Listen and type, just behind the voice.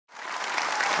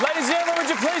Ladies and gentlemen, would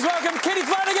you please welcome Kitty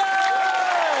Flanagan?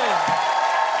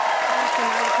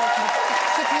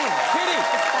 Chip in. Kitty.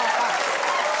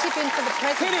 Chip in for the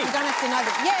present. Kitty. You don't have to know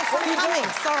that. Yes, What are I'm you coming.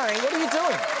 doing? Sorry. What are you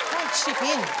doing? Don't chip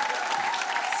in.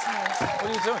 Sorry. What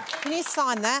are you doing? Can you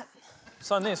sign that?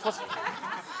 Sign this.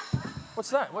 What's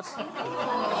that?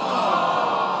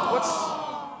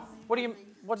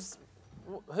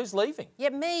 Who's leaving? Yeah,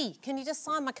 me. Can you just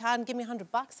sign my card and give me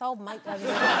 $100? Old mate over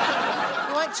there.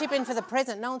 You won't chip in for the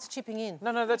present. No one's chipping in.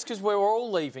 No, that's because we're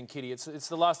all leaving, Kitty. It's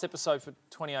the last episode for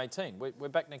 2018. We're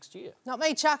back next year. Not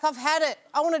me, Chuck. I've had it.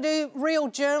 I want to do real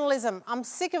journalism. I'm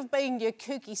sick of being your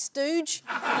kooky stooge.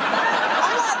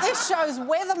 I'm like this show's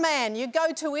weatherman, your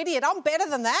go-to idiot. I'm better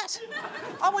than that.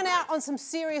 I went out on some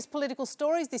serious political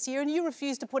stories this year and you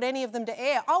refused to put any of them to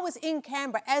air. I was in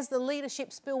Canberra as the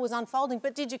leadership spill was unfolding,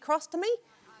 but did you cross to me?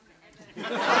 No,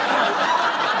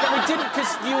 we didn't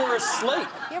because you were asleep.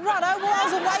 Yeah, righto. Well, I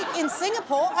was awake in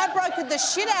Singapore. I brokered the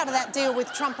shit out of that deal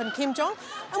with Trump and Kim Jong.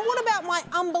 And what about my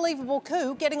unbelievable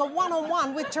coup getting a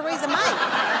one-on-one with Theresa May?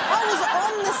 I was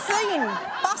on the scene,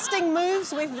 busting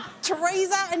moves with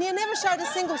Theresa, and you never showed a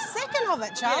single second of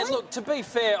it, Charlie. Yeah, look, to be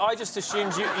fair, I just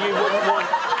assumed you wouldn't want...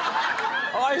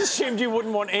 I assumed you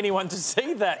wouldn't want anyone to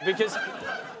see that because...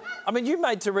 I mean, you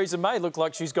made Theresa May look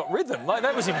like she's got rhythm. Like,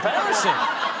 that was embarrassing.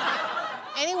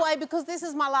 Anyway, because this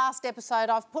is my last episode,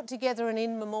 I've put together an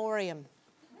in memoriam.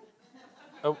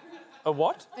 A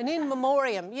what? An in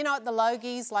memoriam. You know, at the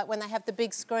Logies, like when they have the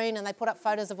big screen and they put up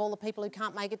photos of all the people who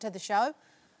can't make it to the show?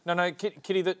 No,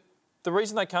 Kitty, the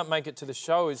reason they can't make it to the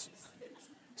show is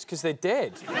because they're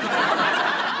dead.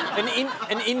 An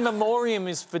in memoriam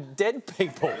is for dead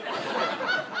people. Is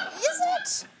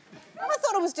it? I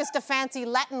thought it was just a fancy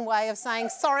Latin way of saying,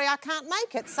 sorry, I can't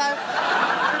make it. So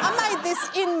I made this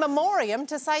in memoriam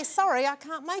to say, sorry, I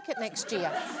can't make it next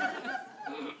year.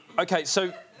 OK,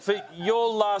 so for your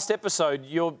last episode,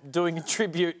 you're doing a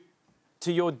tribute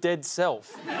to your dead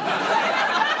self.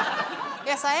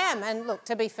 Yes, I am. And look,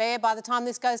 to be fair, by the time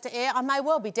this goes to air, I may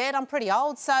well be dead. I'm pretty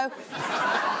old, so...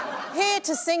 Here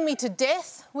to sing me to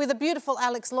death with a beautiful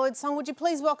Alex Lloyd song, would you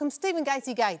please welcome Stephen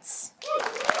Gatesy Gates.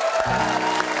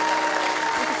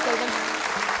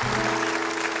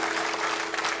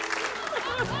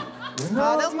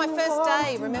 Oh, that was my first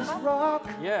day, remember?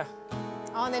 Yeah.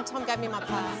 Oh, and then Tom gave me my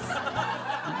pass.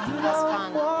 That was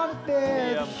fun.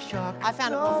 I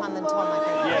found it more fun than Tom, I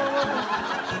think.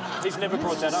 Yeah. He's never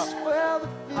brought that up.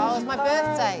 Oh, it was my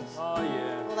birthday. Oh,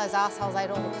 yeah. All those assholes ate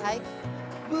all the cake.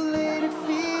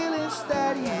 Feelings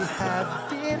that you have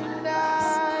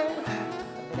denied. A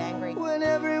bit angry. When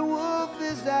every wolf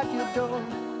is at your door.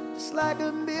 It's like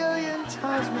a million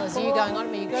times before. Was you going on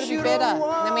at me? You've got to be better.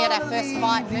 And then we had our first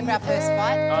fight. Remember our first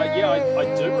fight? Yeah, I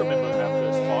do remember our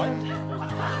first fight.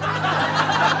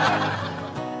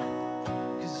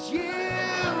 'Cause you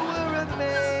were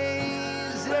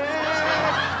amazing.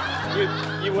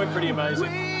 You were pretty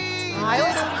amazing. I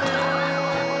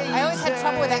always had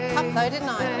trouble with that cup though, didn't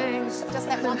I? Just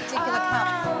that one particular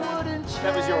cup.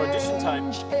 That was your audition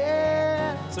tape.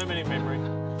 So many memory.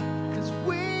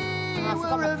 I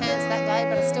forgot my pants that day,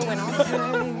 but I still went on.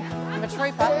 I'm a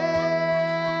trooper.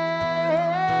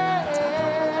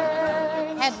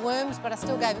 Had worms, but I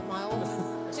still gave it my all.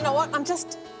 Do you know what?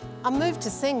 I'm moved to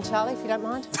sing, Charlie, if you don't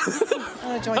mind. I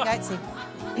want to join Gatesy.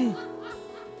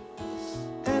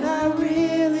 And I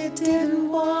really didn't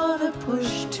want to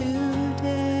push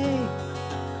today.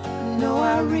 No,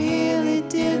 I really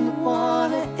didn't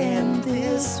want to end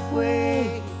this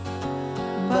way.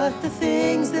 But the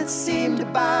things that seem to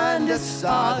bind us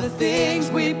are the things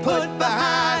we put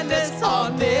behind us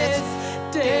on this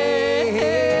day.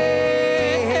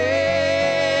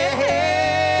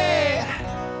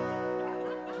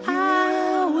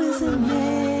 I was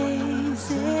amazing.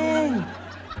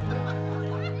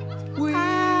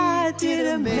 I did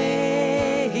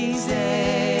amazing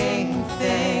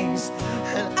things,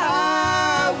 and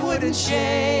I wouldn't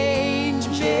change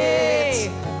me,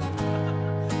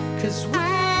 'cause we were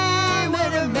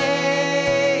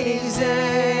amazing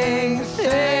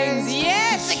things.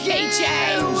 Yes, a key change.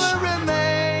 I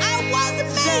was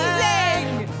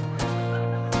amazing.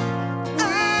 I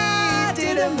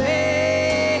did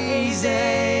amazing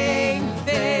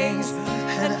things,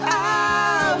 and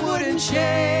I wouldn't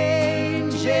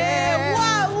change it.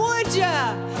 Why would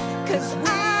ya? 'Cause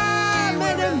I'm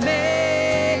an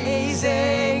amazing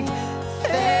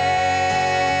thing.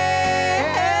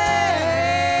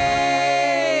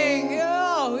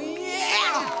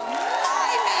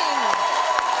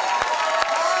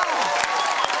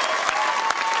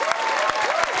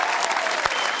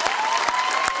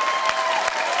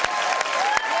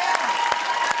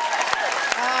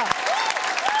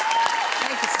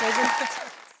 Megan.